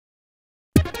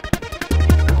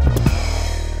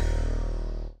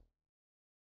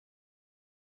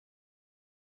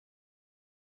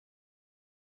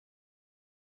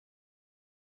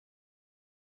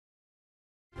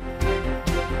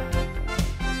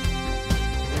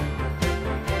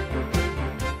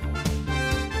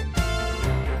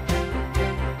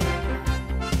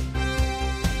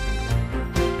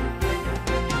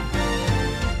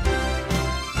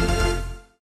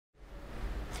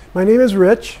My name is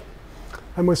Rich.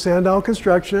 I'm with Sandau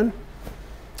Construction,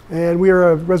 and we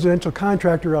are a residential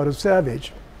contractor out of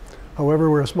Savage. However,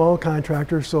 we're a small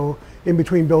contractor, so in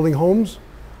between building homes,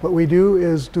 what we do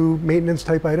is do maintenance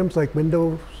type items like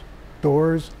windows,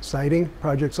 doors, siding,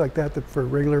 projects like that, for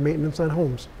regular maintenance on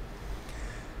homes.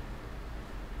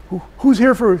 Who's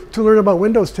here to learn about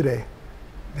windows today?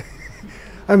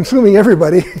 I'm assuming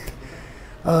everybody.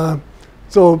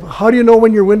 So how do you know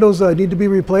when your windows need to be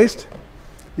replaced?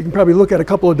 You can probably look at a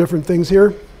couple of different things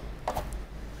here.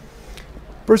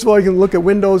 First of all, you can look at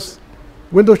windows.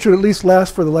 Windows should at least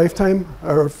last for the lifetime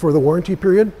or for the warranty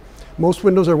period. Most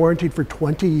windows are warranted for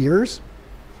 20 years.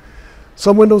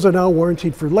 Some windows are now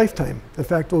warranted for lifetime. In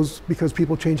fact, those, because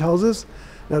people change houses,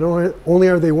 not only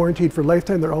are they warranted for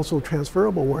lifetime, they're also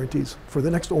transferable warranties for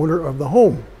the next owner of the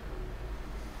home.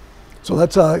 So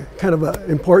that's kind of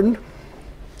an important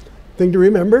thing to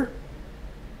remember.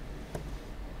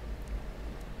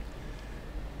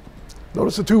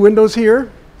 Notice the two windows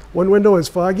here. One window is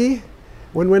foggy,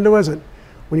 one window isn't.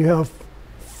 When you have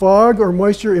fog or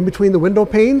moisture in between the window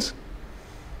panes,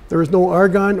 there is no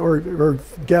argon or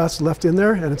gas left in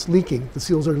there, and it's leaking. The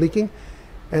seals are leaking.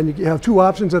 And you have two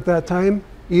options at that time.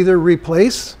 Either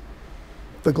replace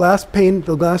the glass pane,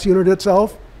 the glass unit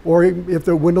itself, or if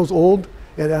the window's old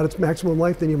and at its maximum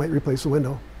life, then you might replace the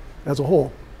window as a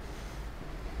whole.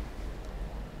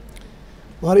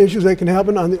 A lot of issues that can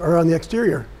happen are on the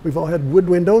exterior. We've all had wood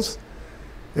windows,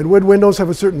 and wood windows have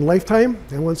a certain lifetime,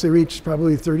 and once they reach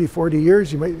probably 30, 40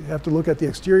 years, you might have to look at the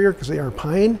exterior because they are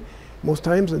pine most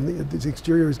times, and the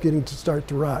exterior is getting to start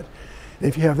to rot. And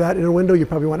if you have that in a window, you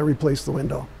probably want to replace the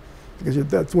window because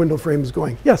that window frame is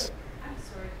going. Yes? I'm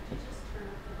sorry, could you just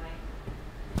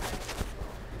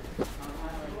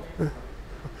turn up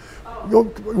the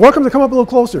mic? You're welcome to come up a little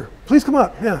closer. Please come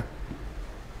up, yeah.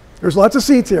 There's lots of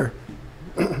seats here.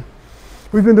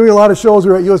 We've been doing a lot of shows.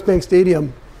 We were at US Bank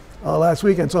Stadium last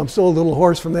weekend, so I'm still a little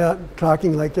hoarse from that,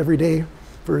 talking like every day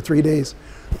for 3 days.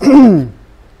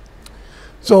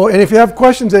 So, and if you have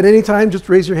questions at any time, just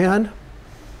raise your hand,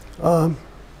 and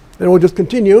we'll just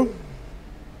continue.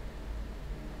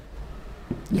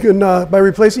 You can, by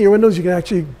replacing your windows, you can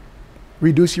actually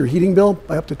reduce your heating bill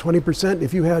by up to 20%.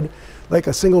 If you had like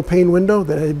a single pane window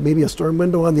that had maybe a storm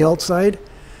window on the outside,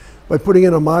 by putting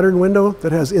in a modern window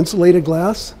that has insulated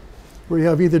glass, where you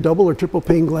have either double or triple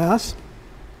pane glass,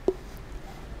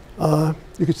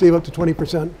 you could save up to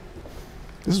 20%.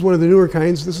 This is one of the newer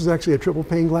kinds. This is actually a triple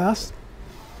pane glass.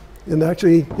 And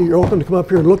actually, you're welcome to come up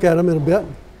here and look at them in a bit.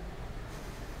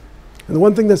 And the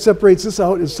one thing that separates this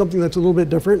out is something that's a little bit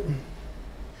different.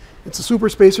 It's a super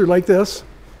spacer like this.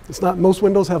 It's not, most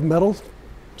windows have metal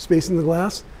spacing the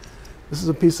glass. This is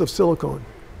a piece of silicone.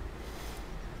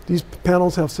 These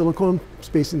panels have silicone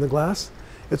spacing the glass.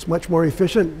 It's much more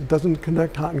efficient. It doesn't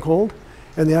connect hot and cold.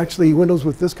 And they actually, windows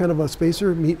with this kind of a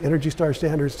spacer meet ENERGY STAR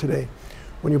standards today.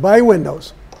 When you buy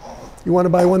windows, you want to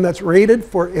buy one that's rated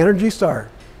for ENERGY STAR.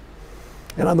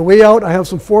 And on the way out, I have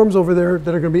some forms over there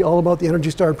that are going to be all about the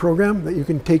ENERGY STAR program that you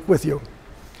can take with you.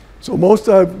 So most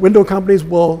window companies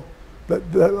will,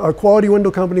 a quality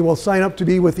window company will sign up to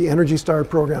be with the ENERGY STAR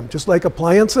program. Just like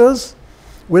appliances,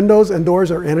 windows and doors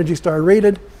are ENERGY STAR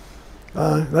rated.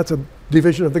 That's a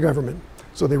division of the government.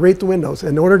 So they rate the windows.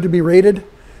 And in order to be rated,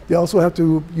 they also have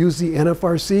to use the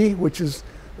NFRC, which is,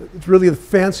 it's really a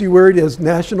fancy word, is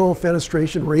National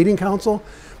Fenestration Rating Council.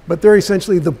 But they're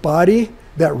essentially the body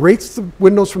that rates the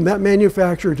windows from that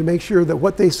manufacturer to make sure that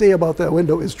what they say about that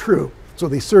window is true. So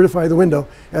they certify the window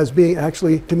as being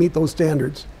actually to meet those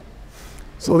standards.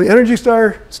 So the ENERGY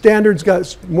STAR standards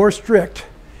got more strict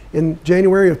in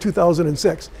January of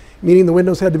 2006, meaning the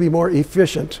windows had to be more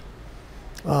efficient.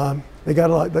 They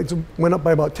got a lot, like, went up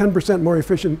by about 10% more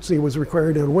efficiency was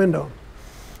required in a window.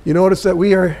 You notice that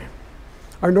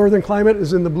our northern climate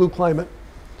is in the blue climate.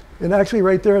 And actually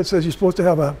right there it says you're supposed to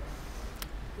have a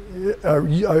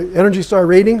ENERGY STAR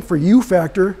rating for U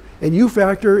factor, and U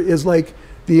factor is like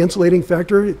the insulating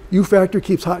factor. U factor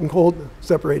keeps hot and cold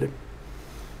separated.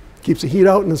 Keeps the heat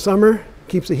out in the summer,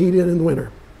 keeps the heat in the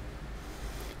winter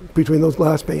between those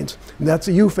glass panes. And that's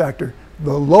a U factor.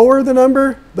 The lower the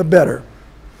number, the better.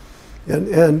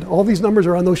 And all these numbers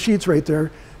are on those sheets right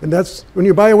there. And that's, when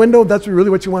you buy a window, that's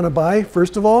really what you want to buy.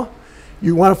 First of all,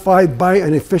 you want to buy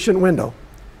an efficient window.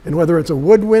 And whether it's a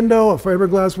wood window, a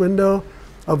fiberglass window,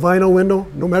 a vinyl window,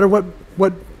 no matter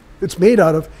what it's made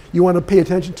out of, you want to pay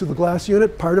attention to the glass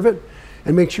unit, part of it,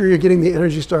 and make sure you're getting the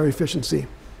ENERGY STAR efficiency.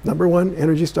 Number one,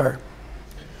 ENERGY STAR.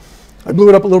 I blew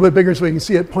it up a little bit bigger so you can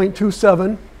see it.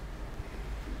 0.27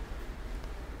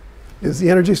 is the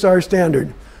ENERGY STAR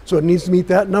standard. So it needs to meet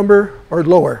that number or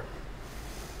lower.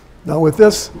 Now with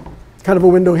this, kind of a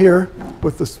window here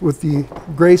with the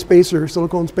gray spacer,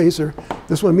 silicone spacer.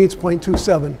 This one meets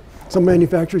 0.27. Some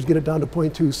manufacturers get it down to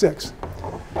 0.26.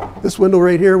 This window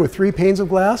right here with 3 panes of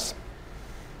glass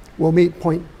will meet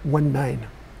 0.19.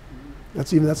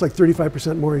 That's like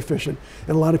 35% more efficient.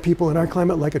 And a lot of people in our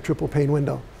climate like a triple pane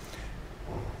window.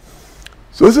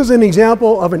 So this is an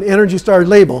example of an Energy Star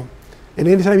label. And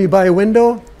anytime you buy a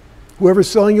window, whoever's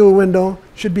selling you a window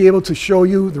should be able to show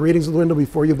you the ratings of the window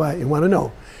before you buy it. You want to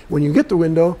know. When you get the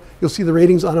window, you'll see the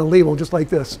ratings on a label just like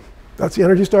this. That's the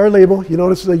Energy Star label. You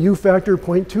notice the U factor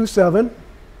 0.27.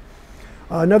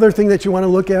 Another thing that you want to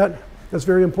look at that's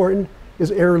very important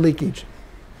is air leakage.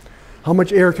 How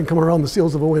much air can come around the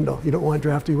seals of a window? You don't want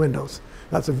drafty windows.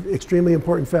 That's an extremely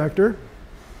important factor.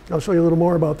 I'll show you a little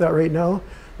more about that right now.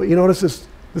 But you notice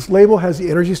this label has the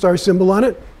Energy Star symbol on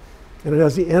it, and it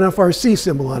has the NFRC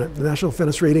symbol on it, the National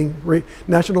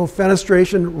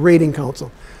Fenestration Rating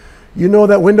Council. You know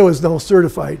that window is now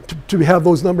certified to have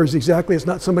those numbers exactly. It's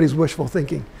not somebody's wishful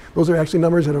thinking. Those are actually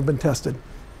numbers that have been tested.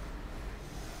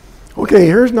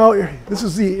 Okay, this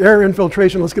is the air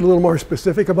infiltration. Let's get a little more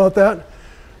specific about that.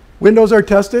 Windows are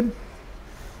tested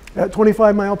at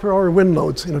 25 mile per hour wind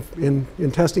loads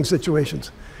in testing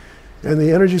situations. And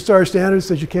the Energy Star standard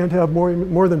says you can't have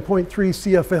more than 0.3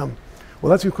 CFM. Well,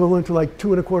 that's equivalent to like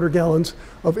 2¼ gallons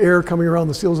of air coming around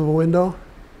the seals of a window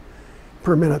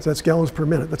per minute. That's gallons per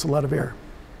minute. That's a lot of air.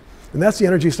 And that's the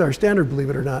Energy Star standard, believe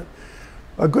it or not.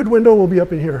 A good window will be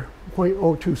up in here,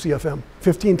 0.02 CFM,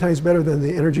 15 times better than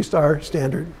the Energy Star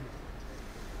standard.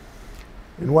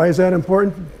 And why is that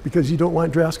important? Because you don't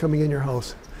want drafts coming in your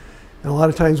house. And a lot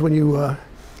of times when you,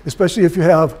 especially if you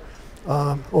have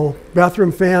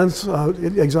bathroom fans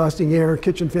exhausting air,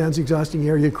 kitchen fans exhausting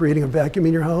air, you're creating a vacuum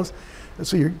in your house. And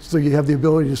so you have the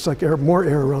ability to suck more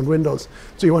air around windows.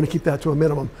 So you want to keep that to a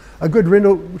minimum. A good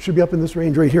window should be up in this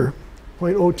range right here,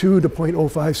 0.02 to 0.05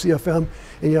 CFM,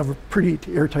 and you have a pretty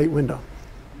airtight window.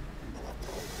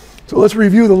 So let's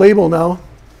review the label now,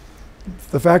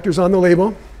 the factors on the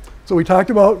label. So we talked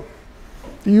about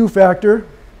the U factor.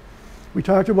 We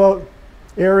talked about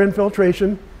air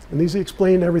infiltration, and these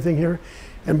explain everything here.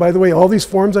 And by the way, all these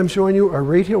forms I'm showing you are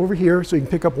right here over here, so you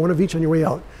can pick up one of each on your way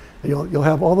out. And you'll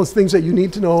have all those things that you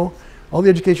need to know, all the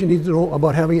education you need to know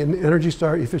about having an Energy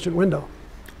Star efficient window.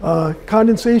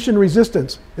 Condensation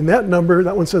resistance, and that number,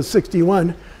 that one says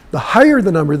 61. The higher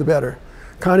the number, the better.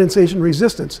 Condensation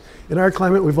resistance. In our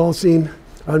climate, we've all seen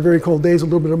on very cold days a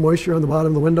little bit of moisture on the bottom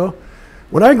of the window.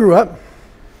 When I grew up,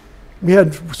 we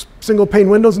had single pane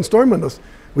windows and storm windows.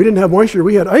 We didn't have moisture,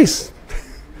 we had ice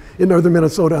in northern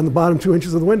Minnesota on the bottom 2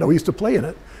 inches of the window. We used to play in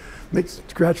it,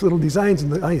 scratch little designs in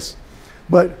the ice.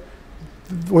 But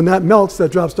when that melts,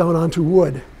 that drops down onto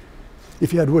wood.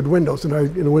 If you had wood windows,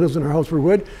 and the windows in our house were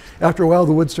wood, after a while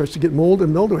the wood starts to get mold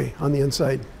and mildewy on the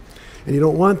inside. And you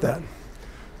don't want that.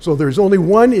 So there's only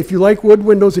one, if you like wood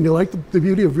windows and you like the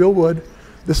beauty of real wood,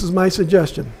 this is my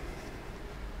suggestion.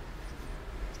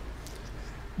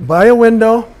 Buy a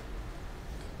window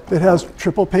that has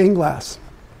triple pane glass.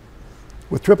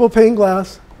 With triple pane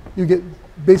glass, you get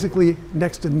basically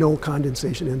next to no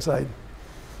condensation inside.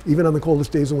 Even on the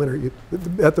coldest days of winter,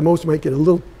 at the most you might get a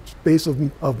little space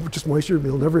of just moisture.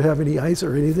 You'll never have any ice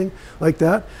or anything like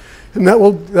that. And that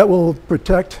will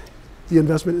protect the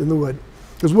investment in the wood.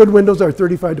 Because wood windows are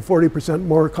 35 to 40%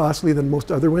 more costly than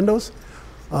most other windows.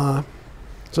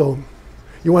 So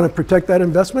you want to protect that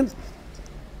investment.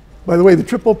 By the way, the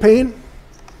triple pane,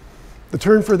 the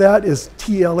term for that is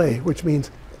TLA, which means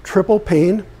triple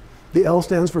pane. The L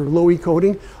stands for low E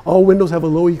coating. All windows have a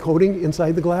low E coating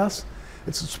inside the glass.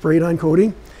 It's a sprayed on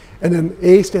coating. And then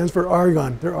A stands for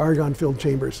argon. They're argon filled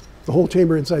chambers. The whole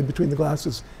chamber inside between the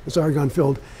glasses is argon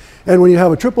filled. And when you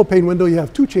have a triple pane window, you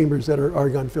have 2 chambers that are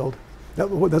argon filled.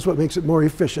 That's what makes it more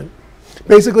efficient.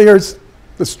 Basically, here's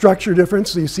the structure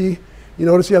difference. So you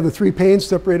notice you have the 3 panes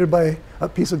separated by a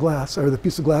piece of glass, and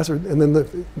then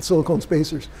the silicone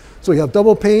spacers. So you have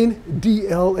double pane,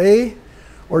 DLA,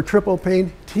 or triple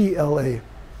pane, TLA.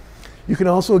 You can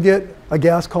also get a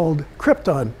gas called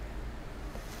krypton.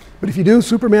 But if you do,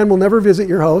 Superman will never visit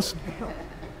your house.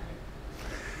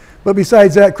 But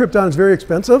besides that, krypton is very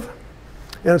expensive,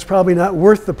 and it's probably not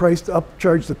worth the price to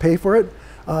upcharge to pay for it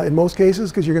in most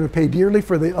cases, because you're going to pay dearly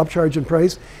for the upcharge in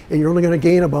price, and you're only going to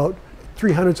gain about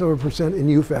 0.03% in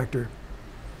U factor.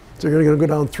 So you're going to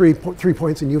go down 3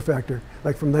 points in U factor,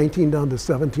 like from 19 down to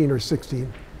 17 or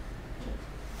 16.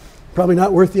 Probably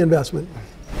not worth the investment.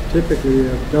 Typically,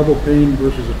 a double pane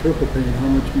versus a triple pane, how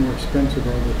much more expensive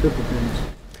are the triple panes?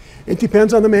 It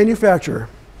depends on the manufacturer.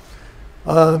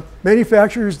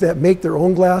 Manufacturers that make their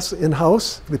own glass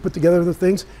in-house, they put together the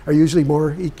things, are usually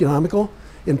more economical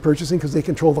in purchasing because they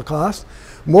control the cost.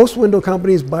 Most window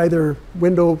companies buy their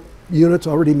window units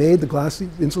already made, the glass,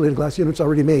 insulated glass units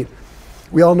already made.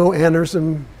 We all know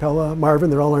Anderson, Pella, Marvin,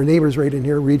 they're all our neighbors right in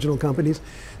here, regional companies.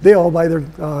 They all buy their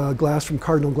glass from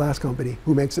Cardinal Glass Company,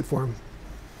 who makes it for them.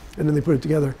 And then they put it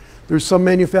together. There's some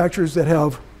manufacturers that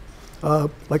have,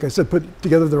 like I said, put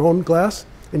together their own glass,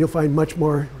 and you'll find much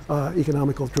more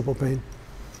economical triple pane.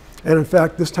 And in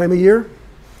fact, this time of year,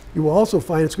 you will also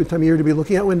find it's a good time of year to be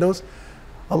looking at windows.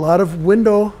 A lot of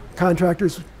window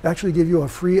contractors actually give you a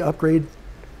free upgrade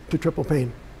to triple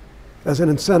pane as an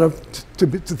incentive to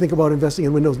think about investing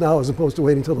in windows now as opposed to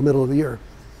waiting until the middle of the year.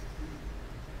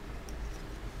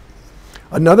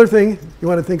 Another thing you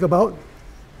want to think about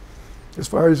as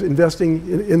far as investing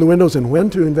in the windows and when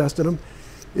to invest in them,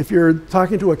 if you're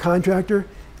talking to a contractor,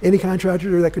 any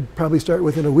contractor that could probably start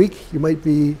within a week, you might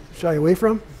be shy away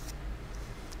from.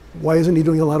 Why isn't he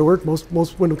doing a lot of work?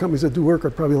 Most window companies that do work are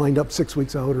probably lined up 6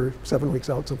 weeks out or 7 weeks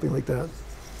out, something like that,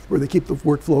 where they keep the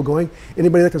workflow going.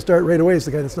 Anybody that can start right away is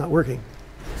the guy that's not working.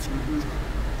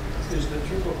 Is the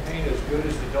triple pane as good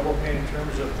as the double pane in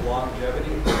terms of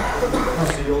longevity?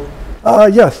 Sealed?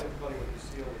 Yes.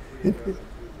 In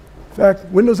fact,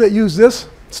 windows that use this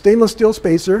stainless steel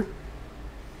spacer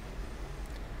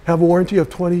have a warranty of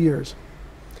 20 years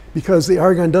because the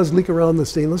argon does leak around the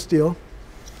stainless steel.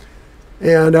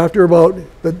 And after about,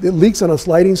 it leaks on a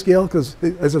sliding scale because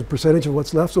as a percentage of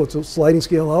what's left, so it's a sliding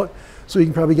scale out. So you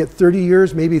can probably get 30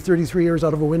 years, maybe 33 years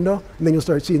out of a window, and then you'll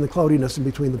start seeing the cloudiness in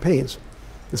between the panes.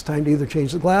 It's time to either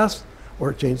change the glass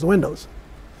or change the windows.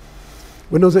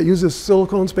 Windows that use this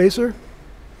silicone spacer,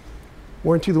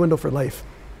 warranty the window for life.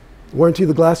 Warranty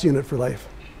the glass unit for life.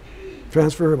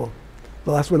 Transferable.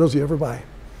 The last windows you ever buy.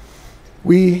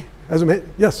 We, as a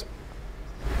yes?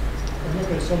 I'm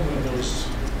looking at some windows,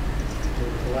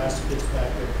 the glass fits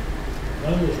back there.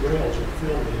 None of those rails are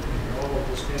filled in all of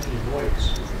those empty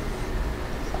voids.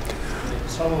 And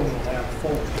some of them will have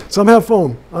foam. Some have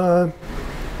foam. How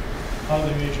do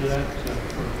they measure that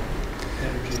for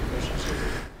energy efficiency?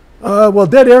 Well,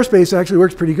 dead airspace actually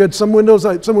works pretty good. Some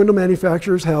window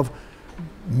manufacturers have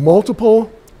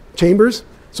multiple chambers,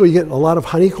 so you get a lot of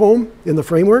honeycomb in the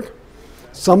framework.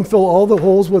 Some fill all the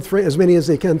holes with as many as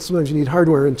they can. Sometimes you need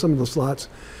hardware in some of the slots,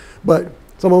 but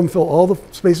some of them fill all the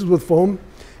spaces with foam,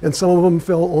 and some of them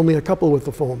fill only a couple with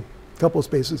the foam, a couple of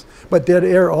spaces. But dead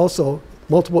air also,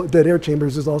 multiple dead air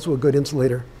chambers is also a good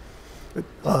insulator.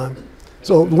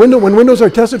 So when windows are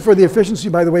tested for the efficiency,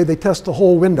 by the way, they test the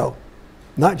whole window,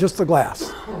 not just the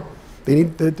glass. They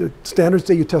need the standards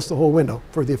say you test the whole window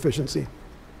for the efficiency.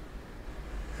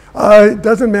 It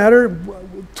doesn't matter.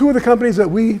 Two of the companies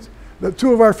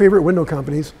two of our favorite window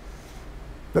companies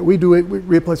that we do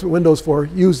replacement windows for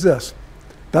use this.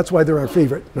 That's why they're our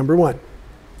favorite, number one.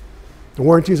 The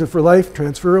warranties are for life,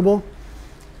 transferable,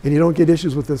 and you don't get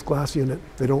issues with this glass unit.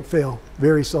 They don't fail.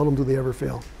 Very seldom do they ever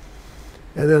fail.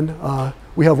 And then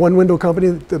we have one window company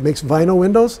that makes vinyl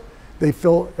windows. They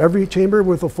fill every chamber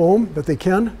with a foam that they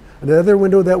can. Another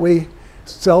window that we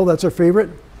sell, that's our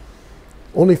favorite,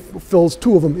 only fills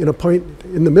two of them in a point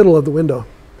in the middle of the window.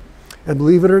 And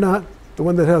believe it or not, the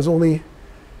one that has only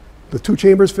the two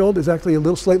chambers filled is actually a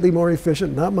little slightly more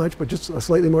efficient, not much, but just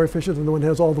slightly more efficient than the one that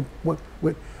has all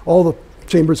the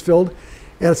chambers filled.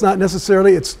 And it's not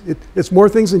necessarily, it's more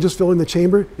things than just filling the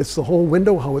chamber. It's the whole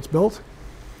window, how it's built.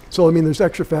 So I mean, there's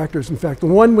extra factors. In fact, the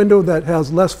one window that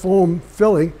has less foam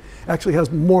filling actually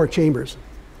has more chambers.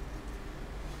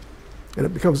 And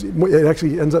it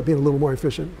actually ends up being a little more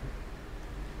efficient.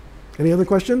 Any other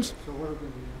questions? So what are the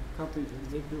companies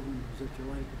that make the windows that you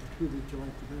like, the two that you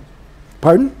like the best?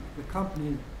 Pardon? The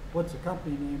company, what's the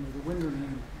company name or the window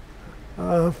name?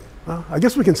 Well, I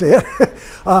guess we can say it.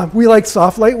 We like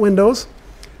Soft Light Windows,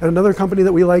 and another company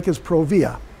that we like is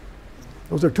Provia.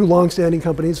 Those are two long-standing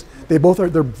companies. They're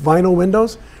vinyl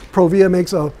windows. Provia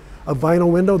makes a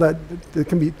vinyl window that it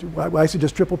can be, I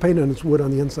suggest triple pane, and it's wood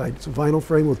on the inside. It's a vinyl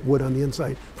frame with wood on the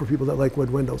inside for people that like wood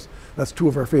windows. That's two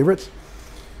of our favorites.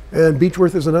 And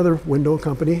Beechworth is another window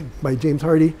company by James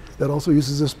Hardy that also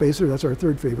uses this spacer. That's our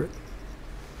third favorite.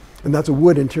 And that's a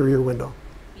wood interior window.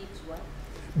 Beach what?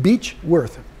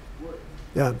 Beechworth.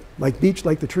 Yeah, like beech,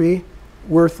 like the tree,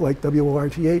 worth, like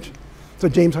W-O-R-T-H. It's a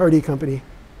James Hardy company.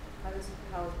 How is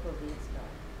Provia spelled?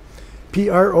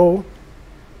 P-R-O-V-I-A,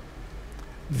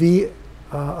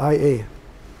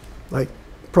 like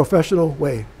professional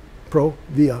way.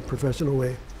 Provia, professional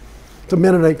way. It's a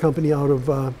Mennonite company out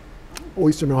of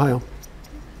Eastern Ohio.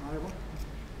 Iowa?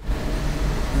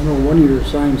 I know one of your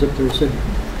signs up there said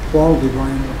quality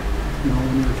vinyl,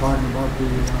 when you were talking about the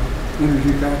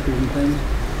energy factors and things.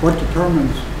 What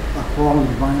determines a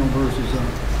quality vinyl versus a...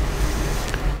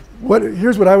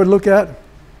 Here's what I would look at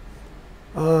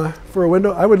for a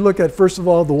window. I would look at, first of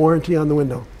all, the warranty on the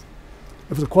window.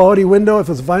 If it's a quality window, if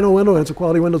it's a vinyl window and it's a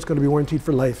quality window, it's going to be warranted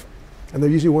for life. And they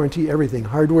usually warranty everything,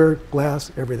 hardware,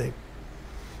 glass, everything.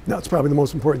 That's probably the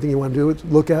most important thing you want to do is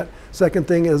look at. Second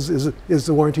thing is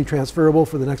the warranty transferable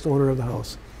for the next owner of the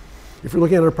house? If you're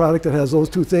looking at a product that has those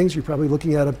two things, you're probably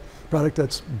looking at a product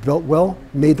that's built well,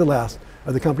 made to last,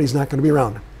 or the company's not going to be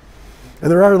around. And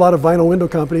there are a lot of vinyl window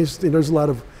companies, and there's a lot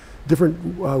of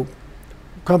different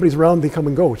companies around, they come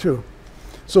and go too.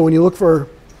 So when you look for,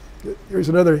 here's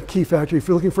another key factor, if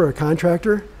you're looking for a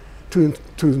contractor to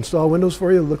install windows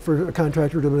for you, look for a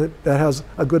contractor that has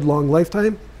a good long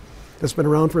lifetime, that's been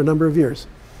around for a number of years.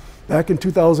 Back in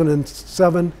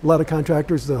 2007, a lot of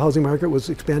contractors, the housing market was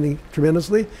expanding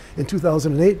tremendously. In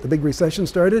 2008, the big recession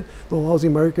started, the whole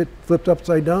housing market flipped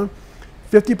upside down.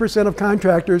 50% of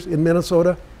contractors in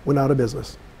Minnesota went out of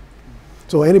business.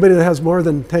 So anybody that has more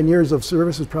than 10 years of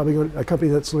service is probably a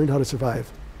company that's learned how to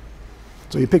survive.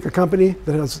 So you pick a company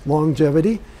that has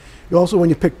longevity. You also, when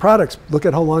you pick products, look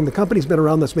at how long the company's been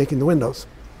around that's making the windows.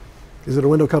 Is it a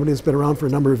window company that's been around for a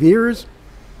number of years?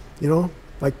 You know,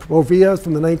 like Provia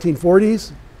from the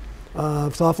 1940s,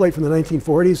 Softlight from the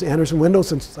 1940s, Anderson Windows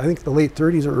since I think the late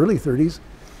 30s or early 30s.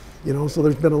 You know, so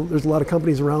there's a lot of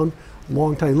companies around a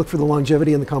long time. Look for the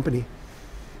longevity in the company.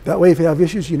 That way, if you have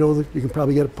issues, you know that you can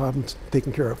probably get problems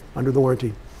taken care of under the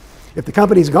warranty. If the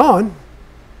company's gone,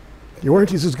 your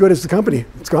warranty is as good as the company.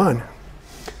 It's gone.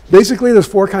 Basically, there's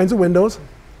 4 kinds of windows.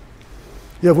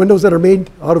 You have windows that are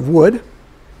made out of wood.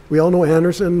 We all know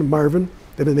Anderson, Marvin.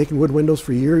 They've been making wood windows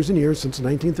for years and years, since the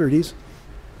 1930s.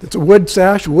 It's a wood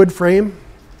sash, wood frame,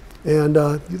 and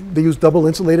they use double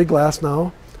insulated glass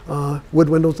now. Wood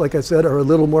windows, like I said, are a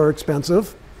little more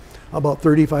expensive, about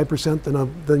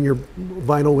 35% than your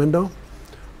vinyl window.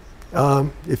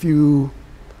 If you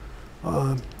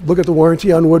look at the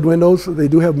warranty on wood windows, they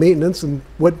do have maintenance, and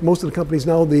what most of the companies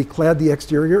now, they clad the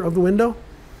exterior of the window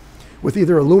with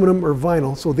either aluminum or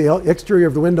vinyl. So the exterior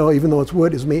of the window, even though it's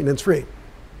wood, is maintenance free.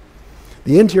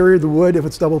 The interior of the wood, if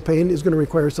it's double pane, is going to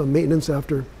require some maintenance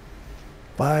after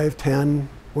 5, 10,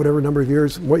 whatever number of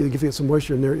years. If you get some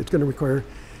moisture in there, it's going to require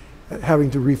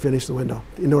having to refinish the window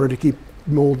in order to keep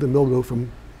mold and mildew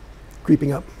from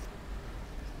creeping up.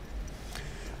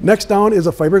 Next down is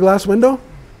a fiberglass window.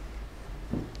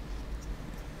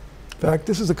 In fact,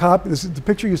 this is a copy. This is the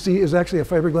picture you see is actually a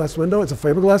fiberglass window. It's a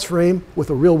fiberglass frame with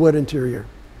a real wood interior.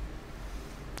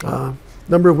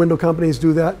 Number of window companies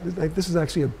do that. This is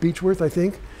actually a Beechworth, I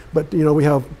think, but you know, we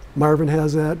have Marvin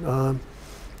has that.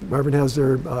 Marvin has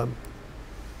their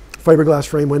fiberglass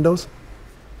frame windows,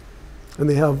 and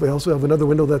they also have another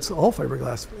window that's all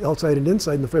fiberglass, outside and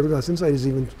inside, and the fiberglass inside is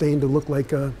even stained to look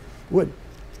like wood.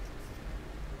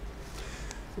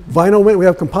 Vinyl, we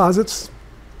have composites.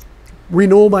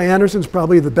 Renewal by Anderson is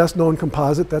probably the best known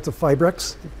composite. That's a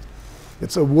Fibrex.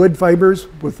 It's a wood fibers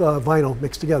with vinyl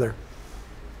mixed together.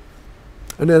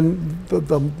 And then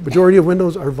the majority of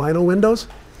windows are vinyl windows.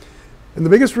 And the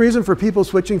biggest reason for people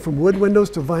switching from wood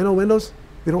windows to vinyl windows,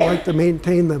 they don't like to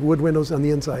maintain the wood windows on the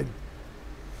inside.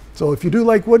 So if you do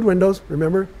like wood windows,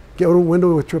 remember, get a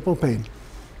window with triple pane.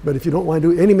 But if you don't want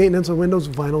to do any maintenance on windows,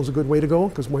 vinyl is a good way to go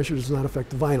because moisture does not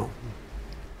affect the vinyl.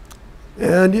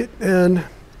 And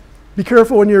be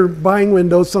careful when you're buying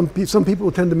windows. Some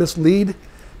people tend to mislead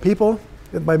people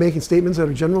by making statements that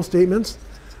are general statements.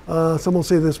 Some will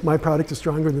say this, my product is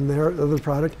stronger than their other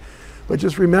product. But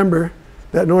just remember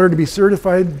that in order to be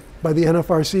certified by the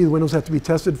NFRC, the windows have to be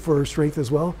tested for strength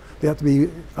as well. They have to be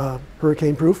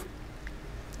hurricane proof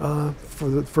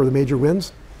for the major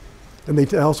winds. And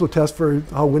they also test for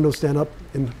how windows stand up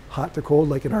in hot to cold,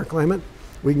 like in our climate.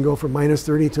 We can go from minus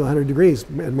 30 to 100 degrees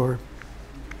and more.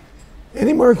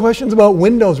 Any more questions about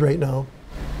windows right now?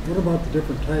 What about the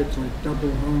different types, like double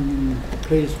hung,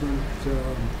 casement,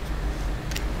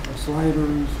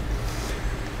 sliders?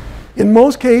 In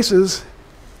most cases,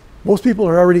 most people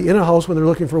are already in a house when they're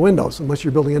looking for windows, unless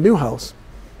you're building a new house,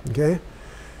 okay?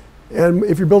 And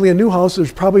if you're building a new house,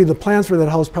 there's probably the plans for that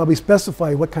house probably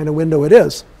specify what kind of window it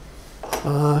is.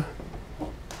 So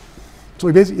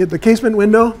we basically, the casement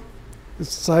window is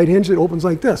a side hinge that opens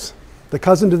like this. The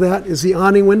cousin to that is the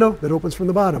awning window that opens from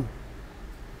the bottom.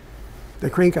 They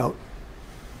crank out.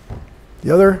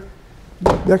 The other,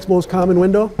 next most common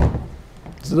window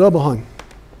is the double hung.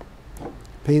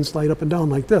 Panes slide up and down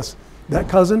like this. That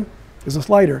cousin is a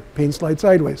slider. Panes slide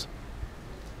sideways.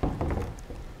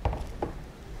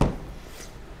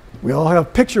 We all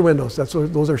have picture windows.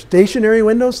 Those are stationary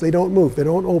windows. They don't move. They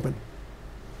don't open.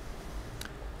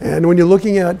 And when you're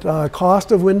looking at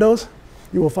cost of windows,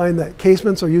 you will find that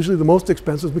casements are usually the most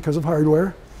expensive because of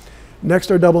hardware.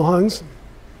 Next are double hungs.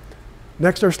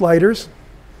 Next are sliders.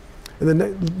 And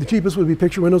then the cheapest would be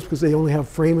picture windows because they only have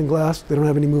frame and glass. They don't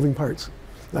have any moving parts.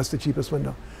 That's the cheapest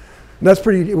window. And that's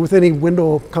pretty, with any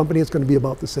window company, it's going to be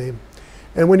about the same.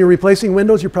 And when you're replacing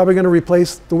windows, you're probably going to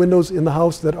replace the windows in the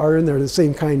house that are in there, the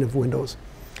same kind of windows.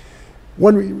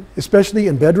 Especially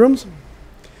in bedrooms,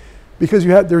 because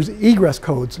there's egress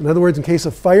codes. In other words, in case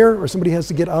of fire or somebody has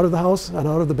to get out of the house and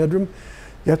out of the bedroom,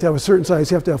 you have to have a certain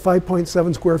size. You have to have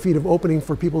 5.7 square feet of opening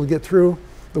for people to get through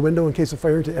the window in case of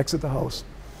fire to exit the house.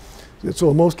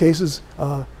 So in most cases,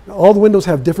 all the windows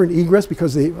have different egress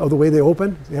because of the way they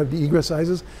open. They have the egress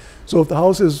sizes. So if the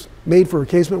house is made for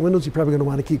casement windows, you're probably going to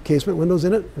want to keep casement windows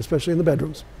in it, especially in the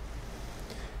bedrooms.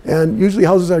 And usually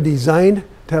houses are designed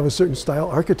to have a certain style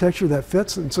architecture that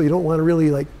fits, and so you don't want to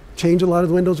really like change a lot of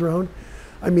the windows around.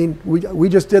 I mean, we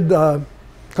just did a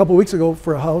couple weeks ago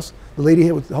for a house.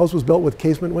 The house was built with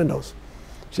casement windows.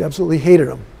 She absolutely hated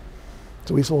them.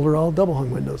 So we sold her all double hung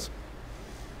windows.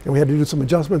 And we had to do some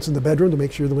adjustments in the bedroom to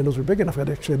make sure the windows were big enough. I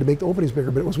actually had to make the openings bigger,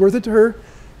 but it was worth it to her.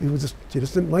 She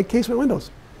just didn't like casement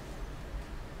windows.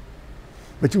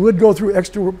 But you would go through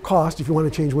extra cost if you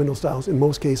want to change window styles in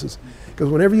most cases. Because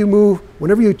whenever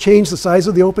you change the size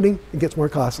of the opening, it gets more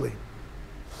costly.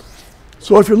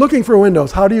 So if you're looking for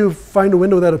windows, how do you find a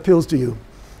window that appeals to you?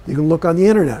 You can look on the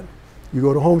internet. You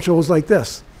go to home shows like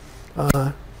this.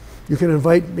 You can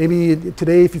invite, maybe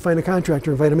today if you find a contractor,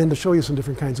 invite them in to show you some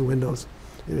different kinds of windows.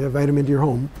 You invite them into your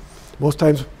home. Most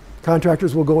times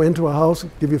contractors will go into a house,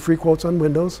 give you free quotes on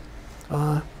windows.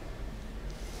 You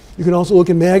can also look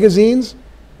in magazines.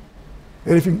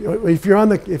 And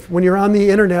when you're on the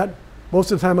internet,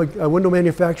 most of the time a window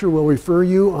manufacturer will refer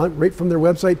you right from their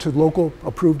website to local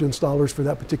approved installers for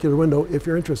that particular window if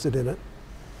you're interested in it.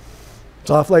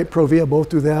 Softlight, Provia both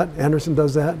do that. Anderson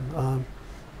does that.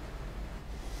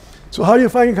 So how do you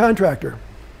find a contractor?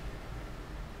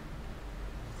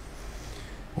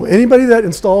 Well, anybody that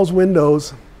installs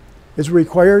windows is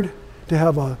required to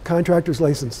have a contractor's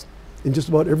license in just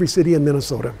about every city in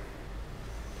Minnesota.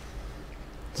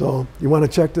 So you want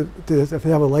to check if they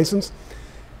have a license.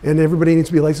 And everybody needs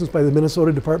to be licensed by the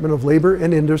Minnesota Department of Labor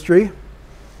and Industry.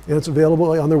 And it's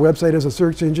available on their website as a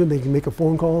search engine. They can make a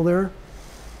phone call there.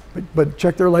 But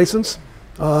check their license.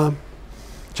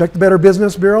 Check the Better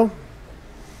Business Bureau.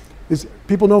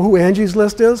 People know who Angie's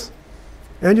List is?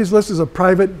 Angie's List is a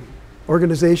private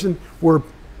organization where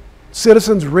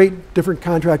citizens rate different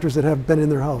contractors that have been in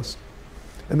their house.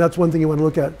 And that's one thing you want to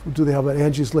look at. Do they have an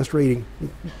Angie's List rating?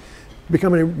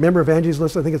 Becoming a member of Angie's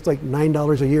List, I think it's like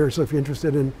 $9 a year. So if you're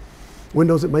interested in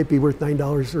windows, it might be worth $9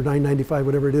 or $9.95,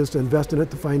 whatever it is, to invest in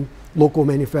it to find local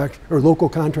manufacturers or local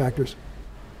contractors.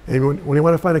 And when you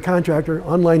want to find a contractor,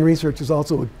 online research is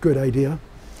also a good idea.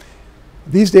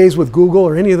 These days with Google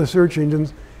or any of the search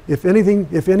engines, if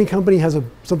any company has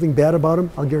something bad about them,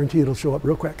 I'll guarantee it'll show up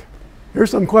real quick.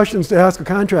 Here's some questions to ask a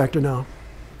contractor now.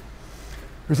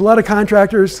 There's a lot of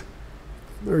contractors,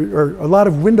 or a lot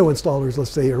of window installers,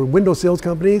 let's say, or window sales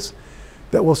companies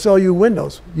that will sell you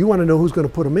windows. You want to know who's going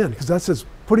to put them in, because that's just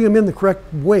putting them in the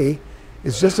correct way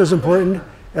is just as important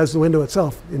as the window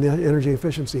itself in the energy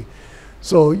efficiency.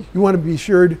 So you want to be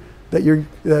sure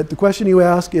that the question you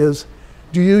ask is,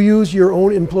 do you use your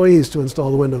own employees to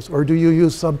install the windows, or do you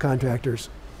use subcontractors?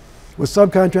 With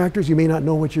subcontractors, you may not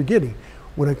know what you're getting.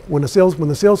 When the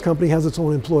sales company has its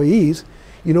own employees,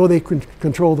 you know they can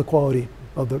control the quality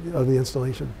of the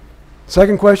installation.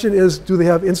 Second question is, do they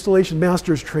have Installation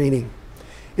Masters training?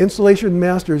 Installation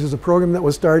Masters is a program that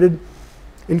was started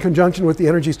in conjunction with the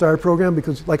Energy Star program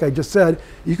because, like I just said,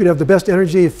 you could have the best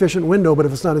energy efficient window, but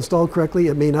if it's not installed correctly,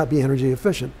 it may not be energy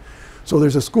efficient. So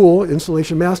there's a school,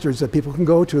 Installation Masters, that people can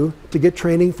go to get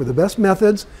training for the best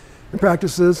methods and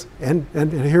practices and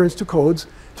adherence to codes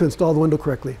to install the window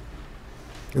correctly.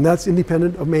 And that's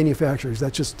independent of manufacturers.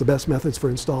 That's just the best methods for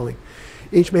installing.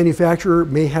 Each manufacturer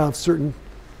may have certain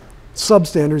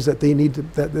substandards that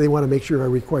they want to make sure are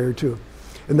required too.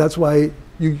 And that's why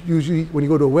you usually, when you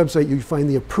go to a website, you find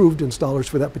the approved installers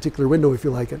for that particular window if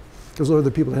you like it, because those are the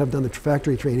people that have done the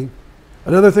factory training.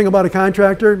 Another thing about a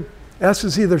contractor, ask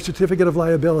to see their certificate of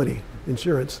liability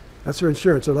insurance. That's their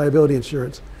insurance, their liability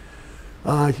insurance.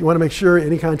 You want to make sure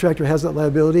any contractor has that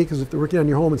liability, because if they're working on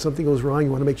your home and something goes wrong, you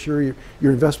want to make sure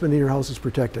your investment in your house is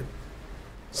protected.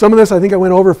 Some of this I think I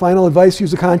went over. Final advice,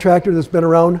 use a contractor that's been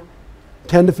around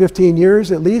 10 to 15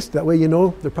 years at least. That way you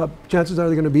know the chances are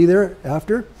they're going to be there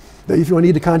after. That if you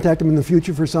need to contact them in the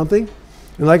future for something.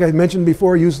 And like I mentioned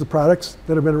before, use the products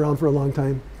that have been around for a long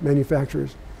time,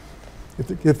 manufacturers.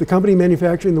 If the company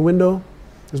manufacturing the window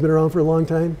has been around for a long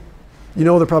time, you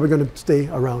know they're probably going to stay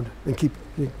around and keep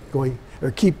going,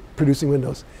 or keep producing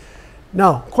windows.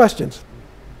 Now, questions?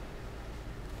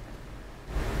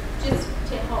 Just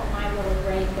to help my little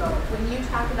brain go, when you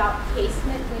talk about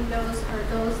casement windows, are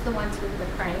those the ones with the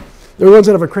crank? They're the ones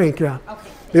that have a crank, yeah. Okay.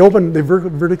 They open, they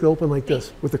vertically open like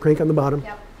this with the crank on the bottom.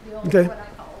 Yep, the old, Okay. what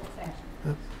I call old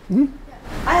fashioned.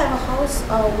 I have a house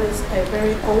with a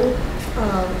very old,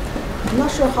 I'm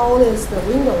not sure how old is the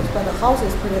windows, but the house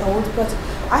is pretty old. But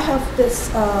I have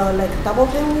this like double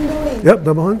pane window in, Yep,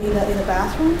 double hung. in the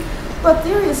bathroom, but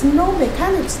there is no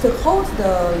mechanics to hold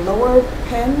the lower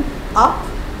pane up.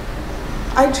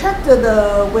 I checked with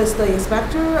the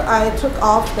inspector. I took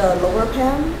off the lower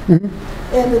pane,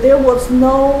 and there was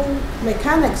no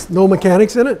mechanics. No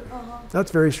mechanics in it? Uh-huh.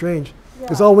 That's very strange.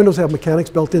 Because Yeah. all windows have mechanics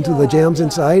built into the jambs Yeah,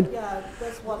 inside. Yeah,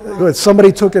 that's what.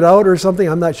 Somebody took it out or something,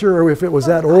 I'm not sure if it was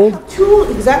that I old. have two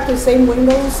exactly same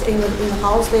windows in the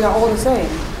house. They are all the same.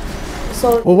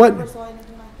 So Well, what- you never saw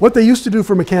anything like What they used to do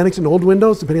for mechanics in old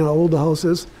windows, depending on how old the house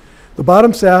is, the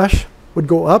bottom sash would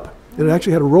go up, and it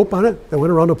actually had a rope on it that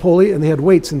went around a pulley, and they had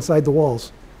weights inside the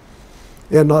walls.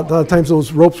 And a lot of times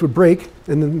those ropes would break,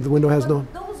 and then the window has no.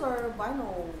 But those are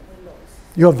vinyl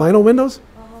windows. You have vinyl windows?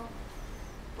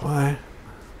 Uh-huh. Why?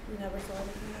 You never saw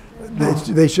anything like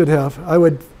that? They should have. I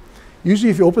would, usually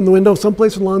if you open the window,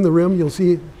 someplace along the rim, you'll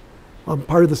see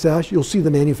part of the sash, you'll see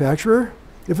the manufacturer.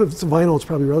 If it's vinyl, it's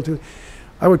probably relatively.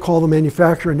 I would call the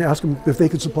manufacturer and ask them if they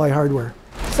could supply hardware.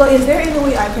 So is there any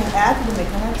way I can add the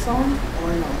mechanics on,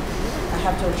 or no? I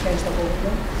have to change the whole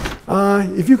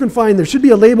window? If you can find, there should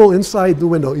be a label inside the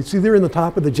window. It's either in the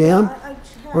top of the jamb,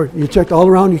 or you checked all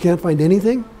around, you can't find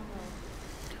anything.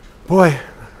 Boy,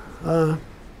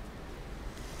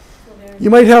 you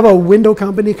might have a window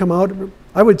company come out.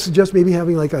 I would suggest maybe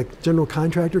having like a general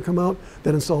contractor come out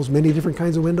that installs many different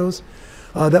kinds of windows.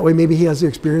 That way maybe he has the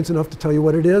experience enough to tell you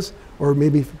what it is, or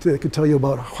maybe could tell you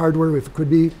about hardware, if it could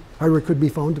be, hardware could be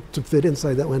found to fit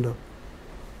inside that window.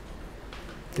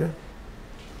 Okay.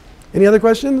 Any other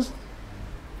questions?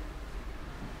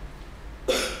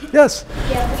 Yes.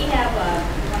 Yeah, we have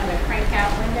one of the crank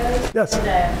out windows. Yes.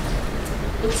 And,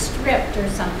 it's stripped or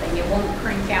something. It won't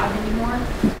crank out anymore.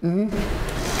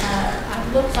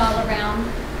 I've looked all around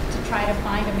to try to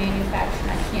find a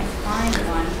manufacturer. I can't find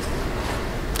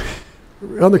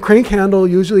one. On the crank handle,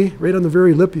 usually right on the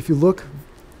very lip, if you look,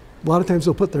 a lot of times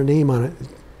they'll put their name on it.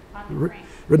 On the crank.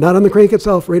 But not on the crank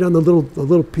itself, right on the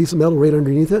little piece of metal right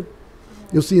underneath it.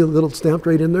 You'll see a little stamped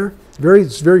right in there.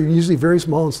 It's usually very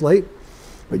small and slight,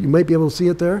 but you might be able to see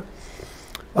it there.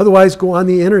 Otherwise, go on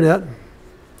the internet.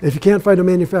 If you can't find a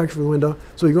manufacturer for the window,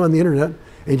 so you go on the internet and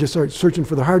you just start searching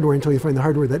for the hardware until you find the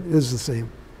hardware that is the same.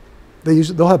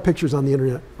 They'll have pictures on the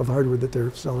internet of the hardware that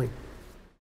they're selling.